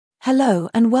Hello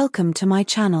and welcome to my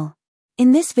channel.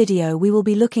 In this video we will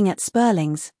be looking at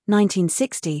Sperling's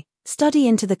 1960 study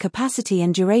into the capacity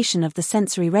and duration of the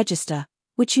sensory register,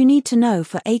 which you need to know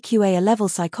for AQA A-level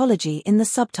psychology in the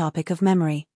subtopic of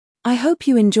memory. I hope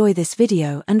you enjoy this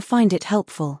video and find it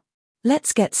helpful.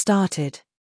 Let's get started.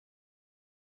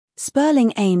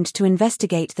 Sperling aimed to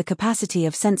investigate the capacity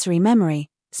of sensory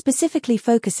memory, specifically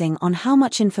focusing on how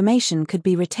much information could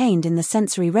be retained in the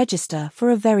sensory register for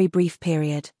a very brief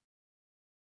period.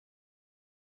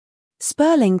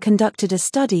 Sperling conducted a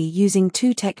study using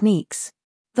two techniques.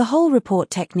 The whole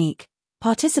report technique.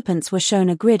 Participants were shown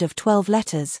a grid of 12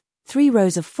 letters, 3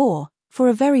 rows of 4, for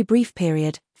a very brief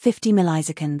period, 50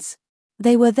 milliseconds.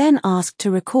 They were then asked to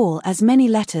recall as many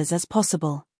letters as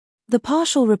possible. The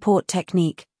partial report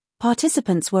technique.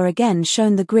 Participants were again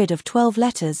shown the grid of 12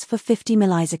 letters for 50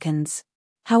 milliseconds.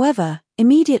 However,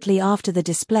 immediately after the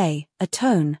display, a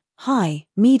tone, high,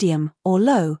 medium, or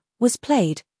low, was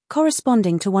played,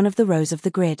 corresponding to one of the rows of the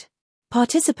grid.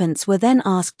 Participants were then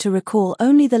asked to recall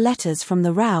only the letters from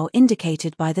the row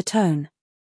indicated by the tone.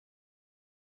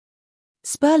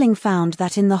 Sperling found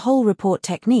that in the whole report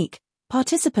technique,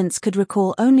 participants could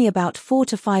recall only about 4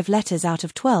 to 5 letters out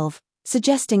of 12,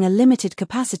 suggesting a limited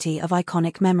capacity of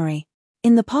iconic memory.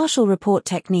 In the partial report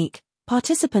technique,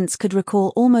 participants could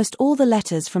recall almost all the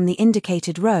letters from the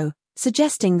indicated row,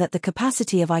 suggesting that the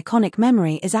capacity of iconic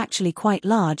memory is actually quite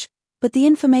large, but the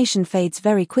information fades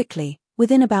very quickly,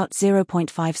 within about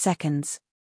 0.5 seconds.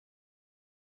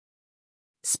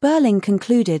 Sperling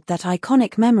concluded that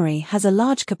iconic memory has a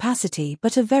large capacity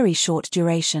but a very short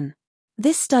duration.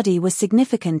 This study was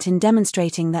significant in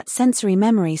demonstrating that sensory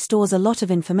memory stores a lot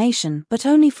of information but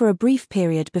only for a brief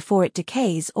period before it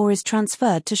decays or is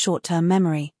transferred to short-term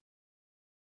memory.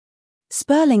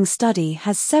 Sperling's study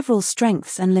has several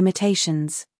strengths and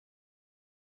limitations.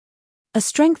 A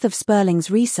strength of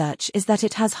Sperling's research is that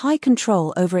it has high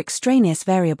control over extraneous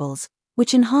variables,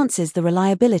 which enhances the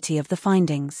reliability of the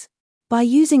findings. By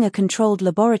using a controlled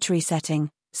laboratory setting,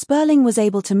 Sperling was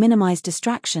able to minimize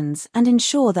distractions and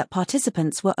ensure that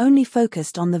participants were only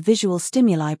focused on the visual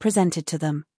stimuli presented to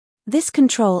them. This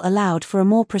control allowed for a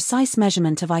more precise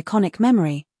measurement of iconic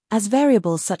memory, as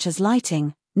variables such as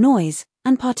lighting, noise,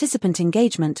 and participant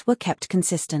engagement were kept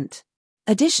consistent.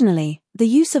 Additionally, the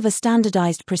use of a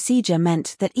standardized procedure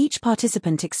meant that each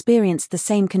participant experienced the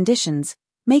same conditions,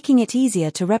 making it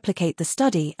easier to replicate the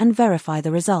study and verify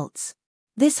the results.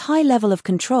 This high level of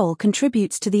control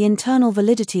contributes to the internal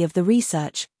validity of the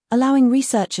research, allowing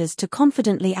researchers to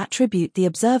confidently attribute the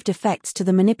observed effects to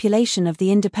the manipulation of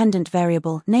the independent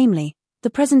variable, namely,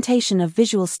 the presentation of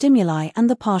visual stimuli and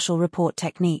the partial report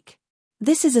technique.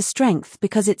 This is a strength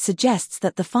because it suggests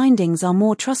that the findings are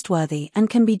more trustworthy and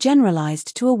can be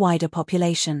generalized to a wider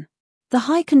population. The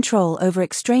high control over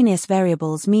extraneous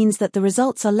variables means that the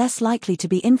results are less likely to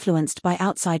be influenced by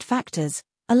outside factors,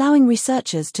 allowing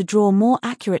researchers to draw more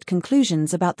accurate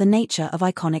conclusions about the nature of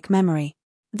iconic memory.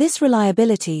 This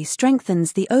reliability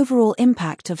strengthens the overall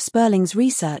impact of Sperling's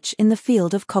research in the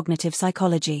field of cognitive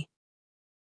psychology.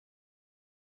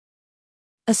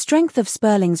 A strength of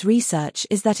Sperling's research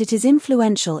is that it is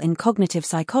influential in cognitive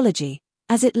psychology,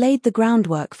 as it laid the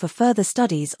groundwork for further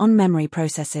studies on memory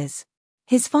processes.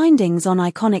 His findings on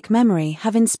iconic memory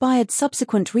have inspired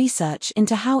subsequent research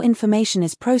into how information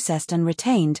is processed and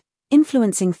retained,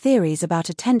 influencing theories about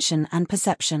attention and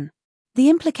perception. The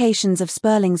implications of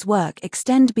Sperling's work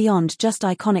extend beyond just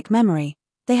iconic memory.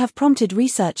 They have prompted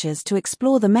researchers to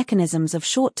explore the mechanisms of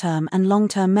short-term and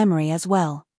long-term memory as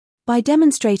well. By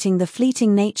demonstrating the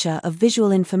fleeting nature of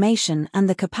visual information and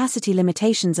the capacity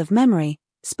limitations of memory,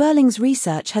 Sperling's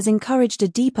research has encouraged a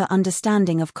deeper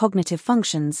understanding of cognitive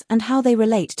functions and how they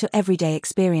relate to everyday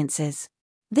experiences.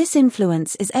 This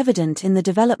influence is evident in the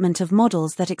development of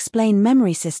models that explain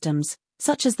memory systems,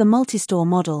 such as the multi-store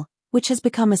model, which has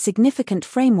become a significant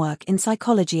framework in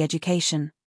psychology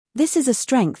education. This is a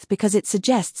strength because it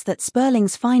suggests that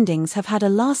Sperling's findings have had a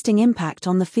lasting impact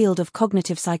on the field of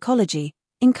cognitive psychology,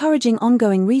 encouraging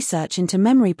ongoing research into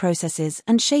memory processes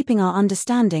and shaping our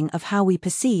understanding of how we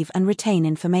perceive and retain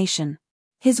information.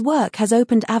 His work has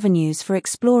opened avenues for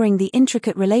exploring the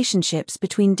intricate relationships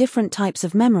between different types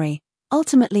of memory,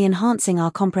 ultimately enhancing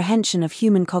our comprehension of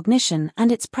human cognition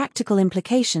and its practical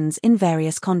implications in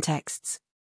various contexts.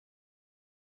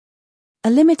 A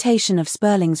limitation of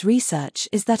Sperling's research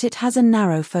is that it has a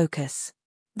narrow focus.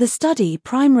 The study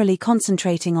primarily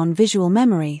concentrating on visual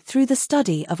memory through the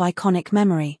study of iconic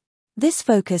memory. This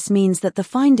focus means that the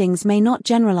findings may not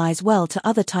generalize well to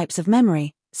other types of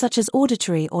memory, such as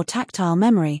auditory or tactile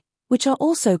memory, which are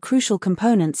also crucial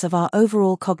components of our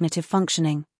overall cognitive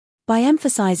functioning. By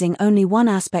emphasizing only one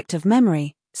aspect of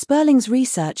memory, Sperling's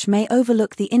research may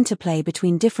overlook the interplay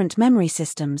between different memory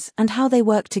systems and how they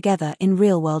work together in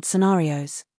real-world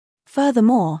scenarios.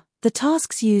 Furthermore, the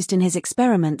tasks used in his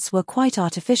experiments were quite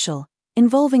artificial,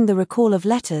 involving the recall of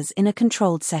letters in a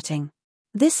controlled setting.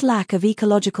 This lack of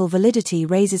ecological validity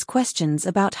raises questions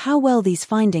about how well these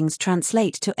findings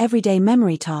translate to everyday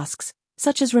memory tasks,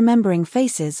 such as remembering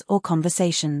faces or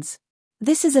conversations.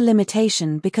 This is a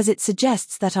limitation because it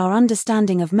suggests that our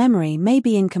understanding of memory may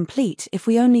be incomplete if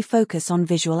we only focus on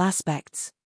visual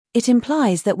aspects. It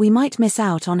implies that we might miss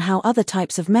out on how other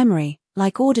types of memory,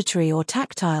 like auditory or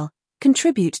tactile,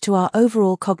 contribute to our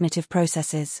overall cognitive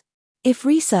processes. If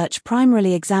research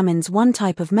primarily examines one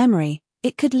type of memory,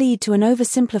 it could lead to an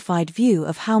oversimplified view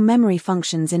of how memory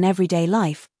functions in everyday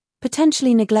life,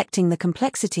 potentially neglecting the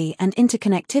complexity and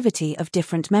interconnectivity of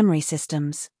different memory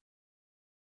systems.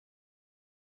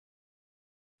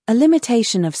 A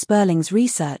limitation of Sperling's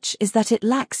research is that it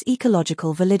lacks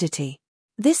ecological validity.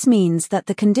 This means that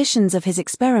the conditions of his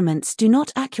experiments do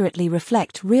not accurately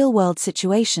reflect real-world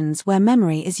situations where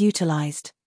memory is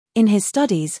utilized. In his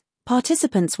studies,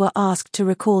 participants were asked to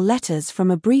recall letters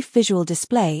from a brief visual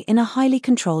display in a highly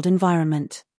controlled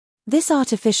environment. This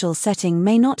artificial setting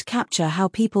may not capture how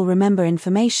people remember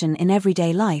information in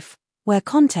everyday life, where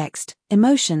context,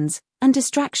 emotions, and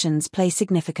distractions play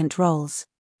significant roles.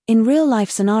 In real-life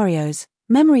scenarios,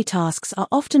 memory tasks are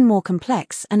often more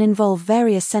complex and involve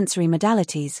various sensory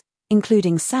modalities,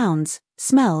 including sounds,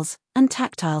 smells, and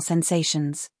tactile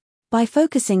sensations. By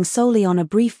focusing solely on a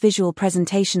brief visual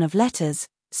presentation of letters,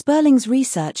 Sperling's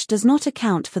research does not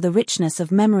account for the richness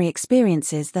of memory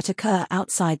experiences that occur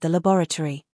outside the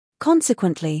laboratory.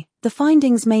 Consequently, the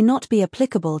findings may not be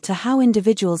applicable to how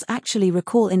individuals actually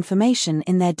recall information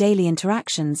in their daily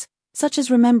interactions, such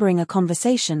as remembering a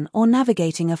conversation or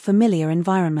navigating a familiar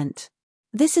environment.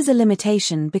 This is a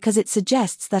limitation because it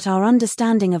suggests that our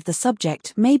understanding of the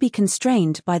subject may be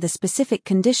constrained by the specific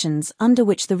conditions under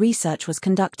which the research was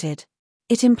conducted.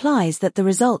 It implies that the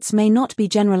results may not be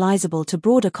generalizable to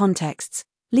broader contexts,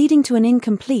 leading to an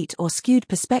incomplete or skewed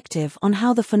perspective on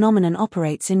how the phenomenon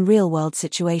operates in real-world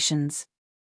situations.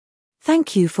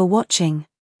 Thank you for watching.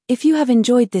 If you have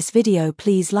enjoyed this video,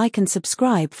 please like and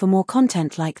subscribe for more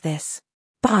content like this.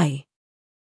 Bye.